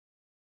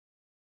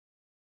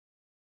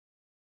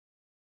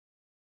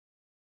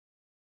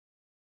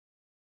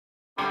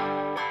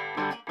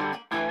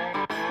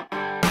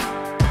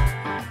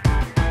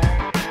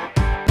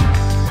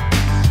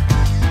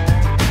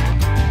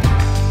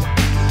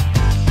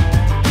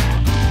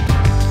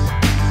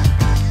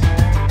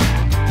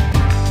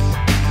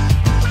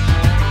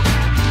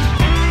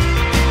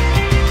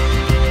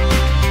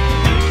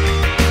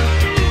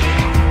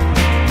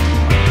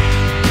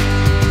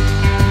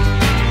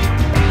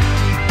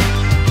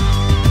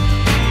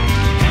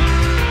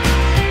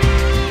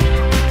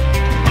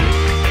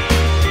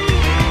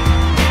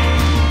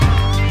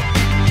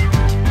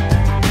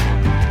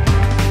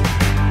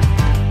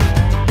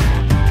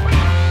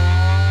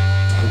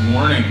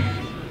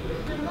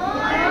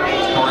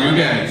you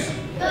guys?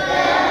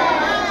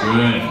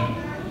 Good.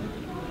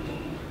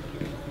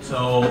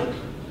 So,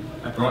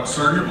 I brought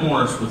Sergeant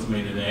Morris with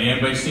me today.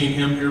 Anybody seen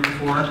him here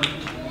before?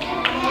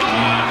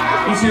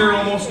 Yeah. He's here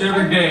almost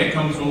every day,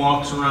 comes and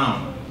walks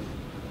around.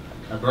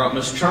 I brought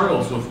Miss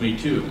Charles with me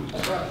too.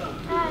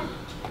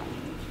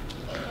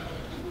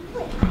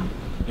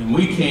 And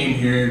we came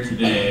here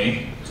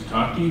today to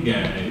talk to you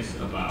guys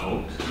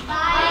about...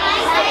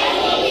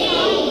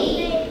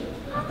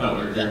 I thought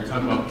we were going to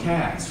talk about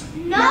cats.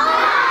 No!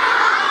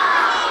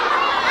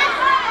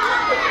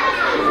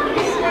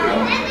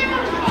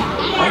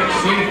 Bike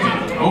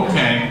safety.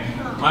 Okay.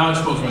 Well, I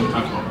suppose we're going to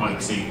talk about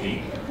bike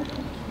safety.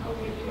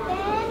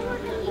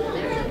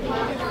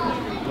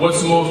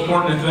 What's the most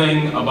important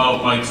thing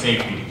about bike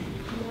safety?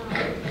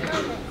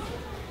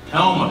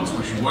 Helmets.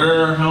 We should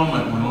wear our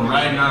helmet when we're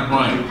riding our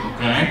bike,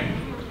 okay?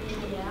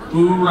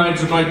 Who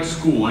rides a bike to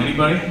school?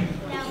 Anybody?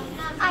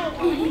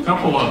 A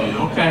couple of you,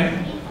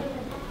 okay.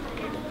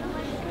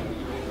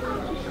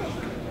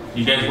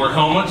 You guys wear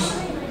helmets?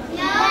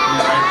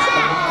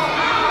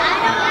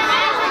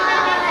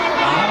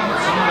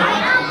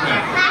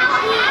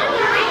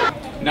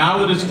 Now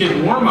that it's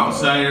getting warm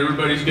outside,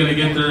 everybody's going to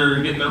get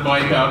their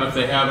bike out if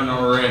they haven't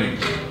already.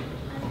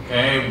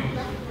 Okay?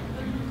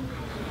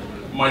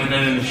 Might have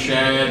been in the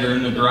shed or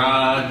in the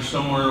garage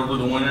somewhere over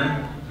the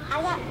winter.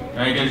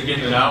 Are you guys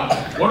getting it out?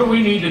 What do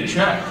we need to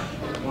check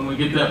when we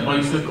get that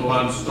bicycle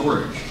out of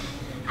storage?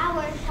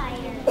 Our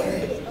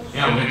tires.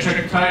 Yeah, we're going to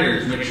check the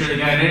tires, make sure they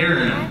got air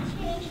in them.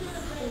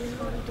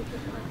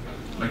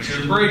 Make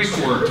sure the brakes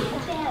work.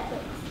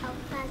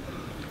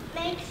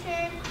 Make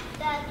sure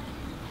that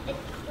it's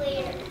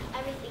clear.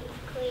 Everything's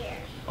clear.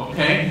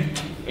 Okay,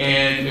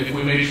 and if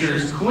we make sure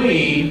it's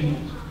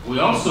clean, we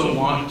also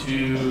want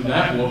to,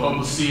 that will help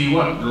us see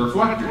what? The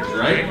reflectors,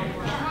 right?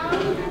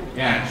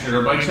 Yeah, should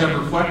our bikes have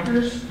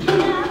reflectors?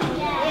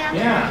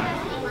 Yeah.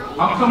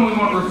 How come we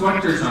want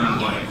reflectors on our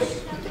bikes?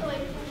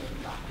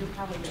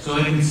 So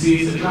they can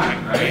see us at night,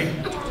 right?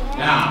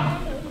 Now,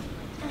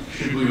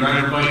 should we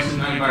ride our bikes at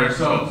night by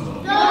ourselves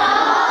though?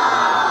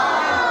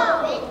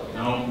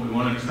 No, we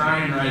want to try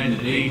and ride in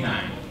the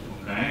daytime,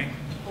 okay?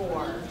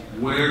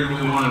 Where do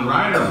we want to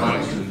ride our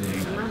bikes in the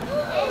daytime? On the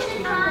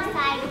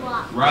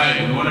sidewalk.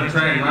 Right, we want to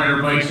try and ride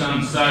our bikes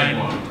on the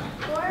sidewalk.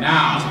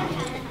 Now,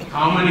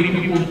 how many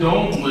people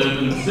don't live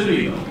in the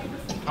city though?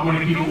 How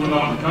many people live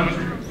out in the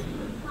country?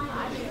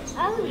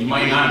 You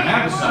might not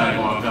have a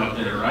sidewalk out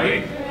there,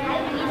 right?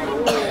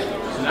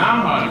 So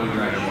now how do we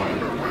ride our bike?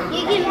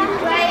 You can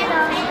ride it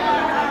on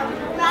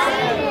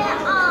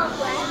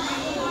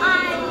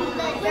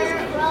the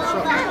dirt road,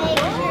 but make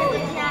sure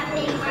it's not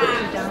big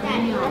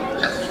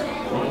rocks.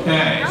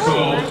 Okay, so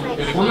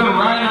if we're going to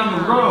ride on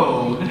the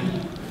road,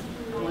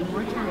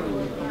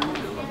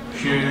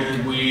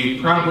 should we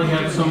probably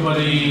have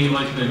somebody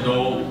like an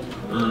adult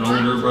or an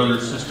older brother or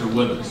sister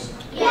with us?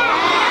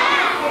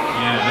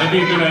 Yeah, that'd be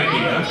a good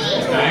idea,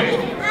 okay?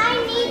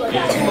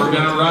 If we're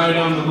going to ride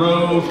on the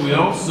road, we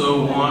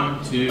also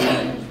want to...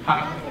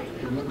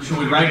 Should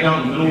we ride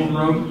down the middle of the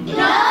road? No!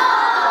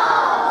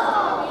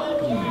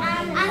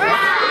 On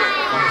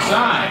the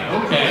side,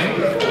 okay.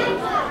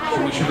 So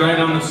we should ride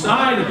on the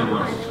side of the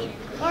road.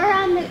 Or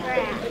on the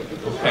ground.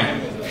 Okay.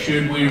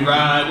 Should we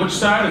ride... Which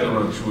side of the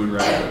road should we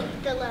ride?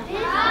 The left. The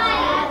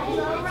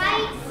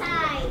right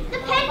side.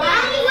 Depending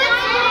on which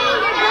way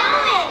you're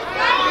going.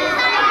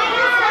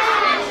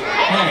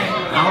 Hey,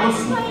 now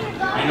listen.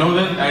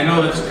 I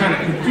know that's kind of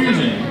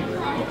confusing,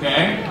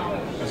 okay?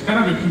 It's kind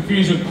of a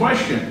confusing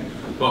question.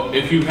 But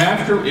if you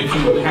have to,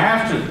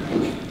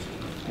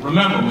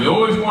 remember, we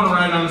always want to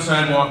ride on the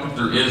sidewalk if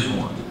there is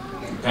one,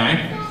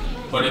 okay?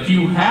 But if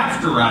you have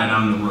to ride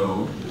on the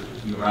road,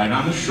 you ride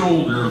on the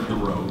shoulder of the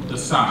road, the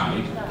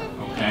side,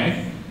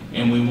 okay?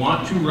 And we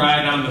want to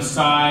ride on the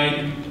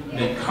side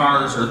that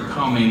cars are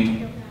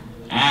coming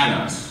at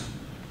us.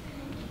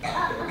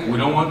 We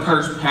don't want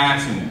cars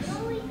passing us,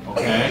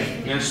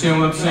 okay? You understand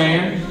what I'm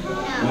saying?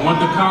 We want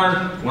the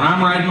car, when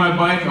I'm riding my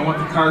bike, I want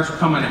the cars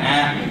coming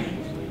at me.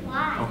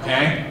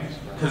 Okay?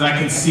 Because I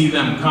can see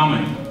them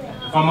coming.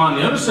 If I'm on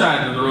the other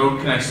side of the road,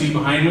 can I see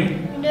behind me?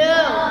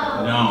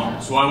 No. No.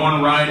 So I want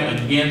to ride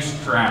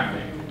against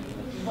traffic.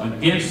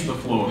 Against the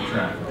flow of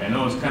traffic. I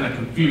know it's kind of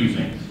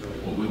confusing,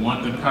 but we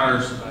want the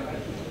cars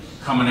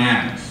coming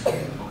at us.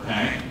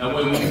 Okay? That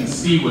way we can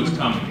see what's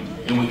coming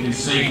and we can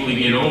safely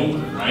get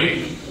over,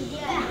 right?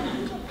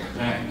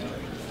 Okay.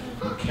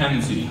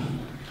 Mackenzie.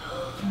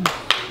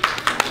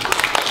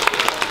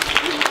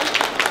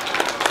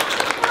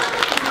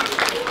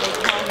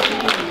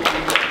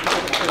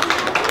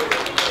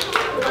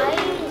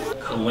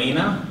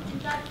 Kalina?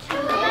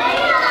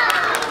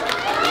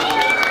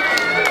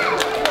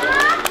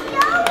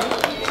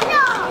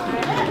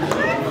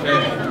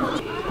 Okay.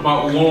 How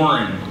about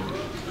Lauren?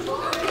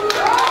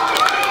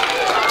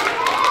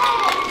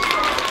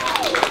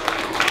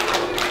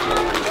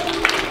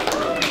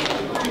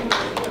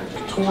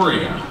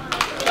 Victoria?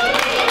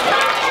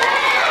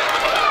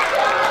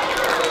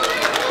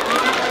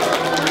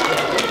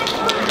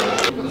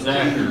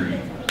 Zachary?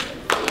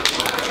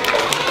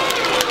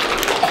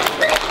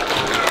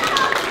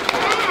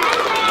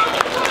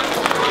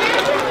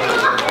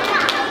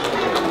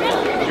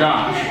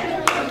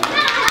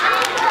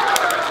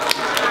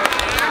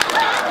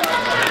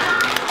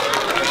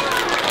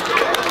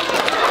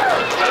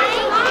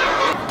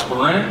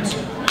 parent.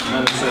 And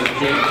then it says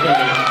JK.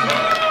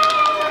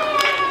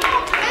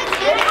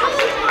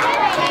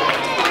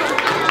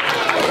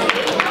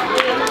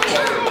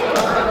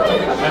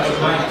 That's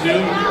mine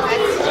too.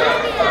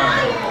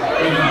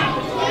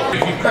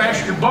 If you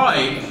crashed your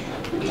bike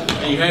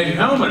and you had your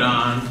helmet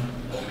on,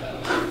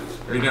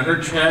 are you gonna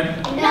hurt your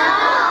head? No.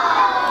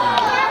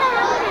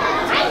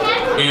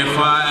 If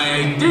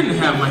I didn't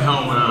have my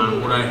helmet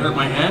on, would I hurt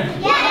my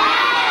head? Yeah.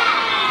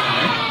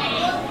 Okay.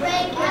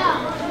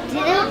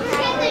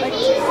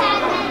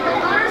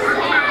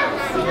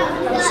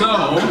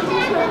 So,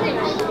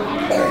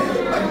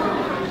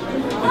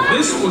 if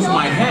this was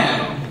my head,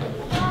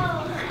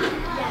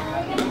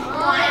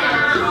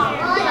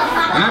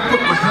 and I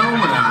put my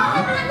helmet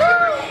on,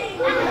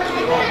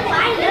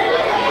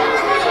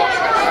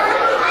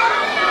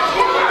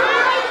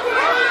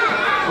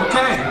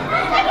 okay.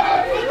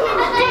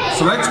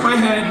 So that's my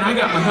head, and I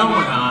got my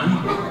helmet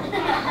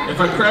on. If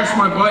I crash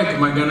my bike,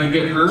 am I gonna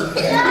get hurt?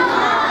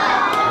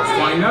 Let's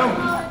find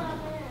out.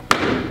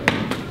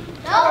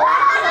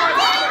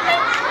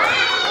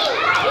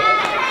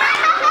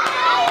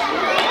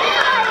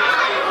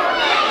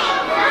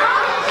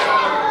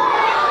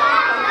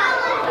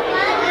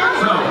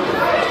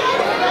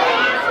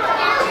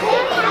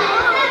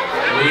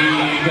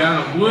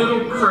 Got a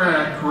little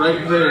crack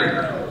right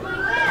there.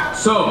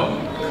 So,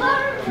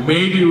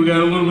 maybe we got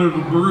a little bit of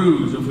a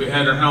bruise if we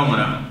had our helmet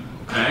on,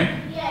 okay?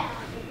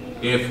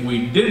 If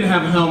we didn't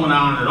have a helmet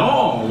on at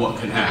all, what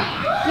could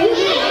happen?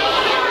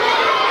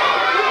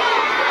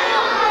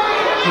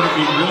 Could it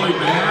be really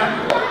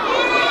bad?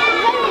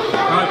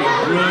 Probably be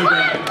really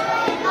bad.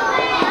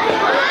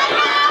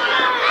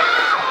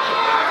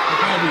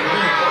 Probably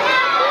big.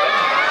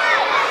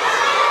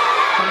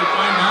 Can we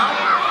find out?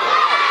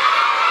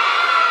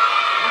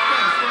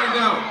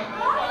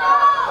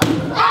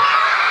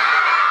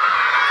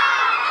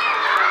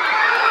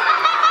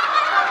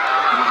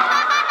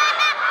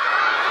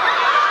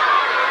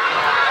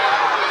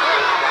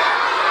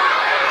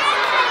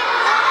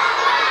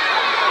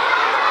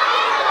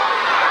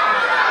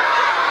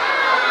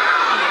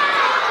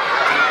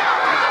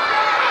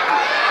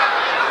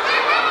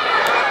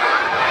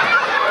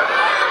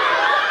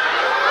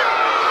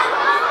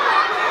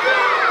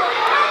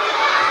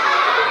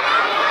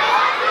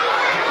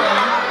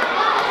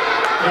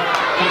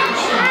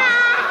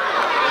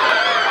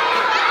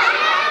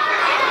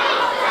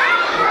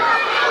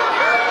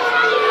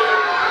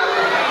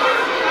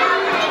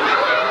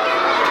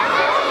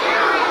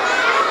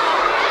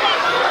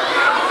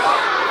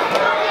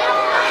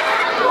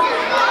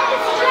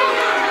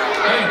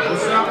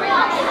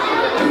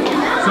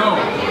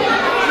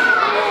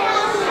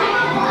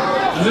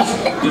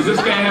 Does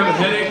this guy have a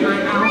headache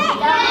right now?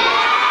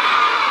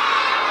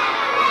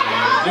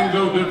 Yeah, it didn't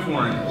go good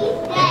for him.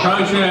 He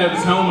probably should have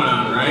his helmet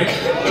on, right?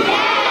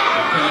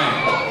 Okay.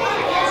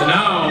 So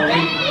now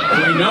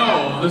we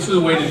know this is a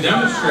way to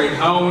demonstrate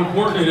how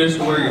important it is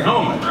to wear your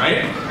helmet,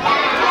 right?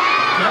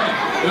 Okay,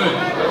 good.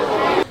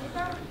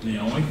 The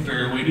only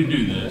fair way to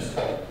do this,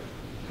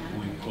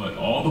 we put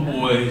all the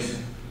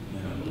boys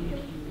in a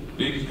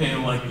big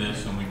pan like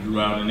this and we drew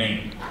out a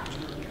name.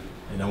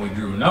 And then we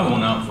drew another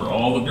one out for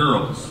all the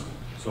girls.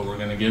 So we're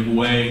gonna give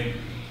away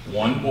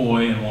one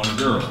boy and one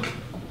girl.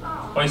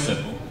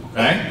 Bicycle,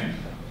 okay?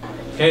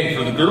 Okay,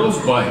 for the girls'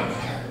 bike,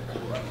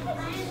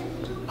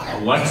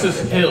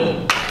 Alexis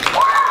Hill.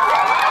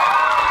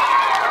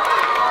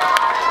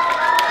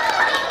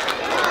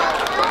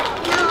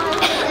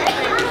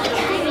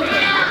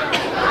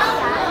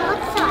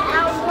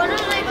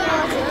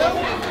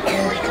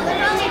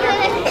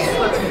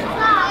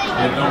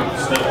 Hey, don't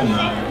step in the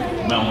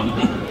melon.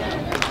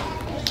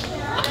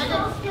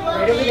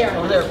 Right over there.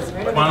 Over there.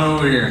 Come on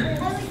over here.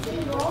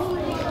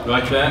 You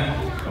like that?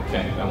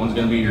 Okay, that one's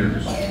gonna be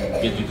yours.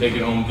 Get to take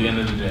it home at the end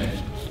of the day.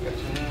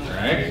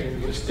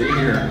 Alright? Just stay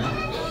here.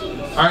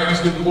 Alright,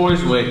 let's get the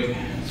boys away.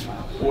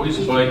 Boys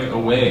bike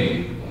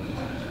away.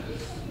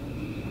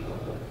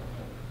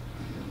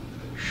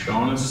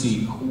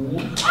 Shaughnessy Cool.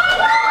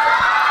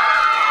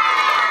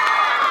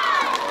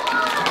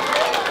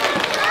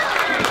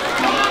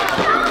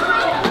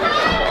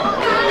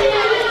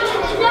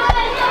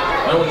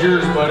 That was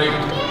yours,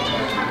 buddy.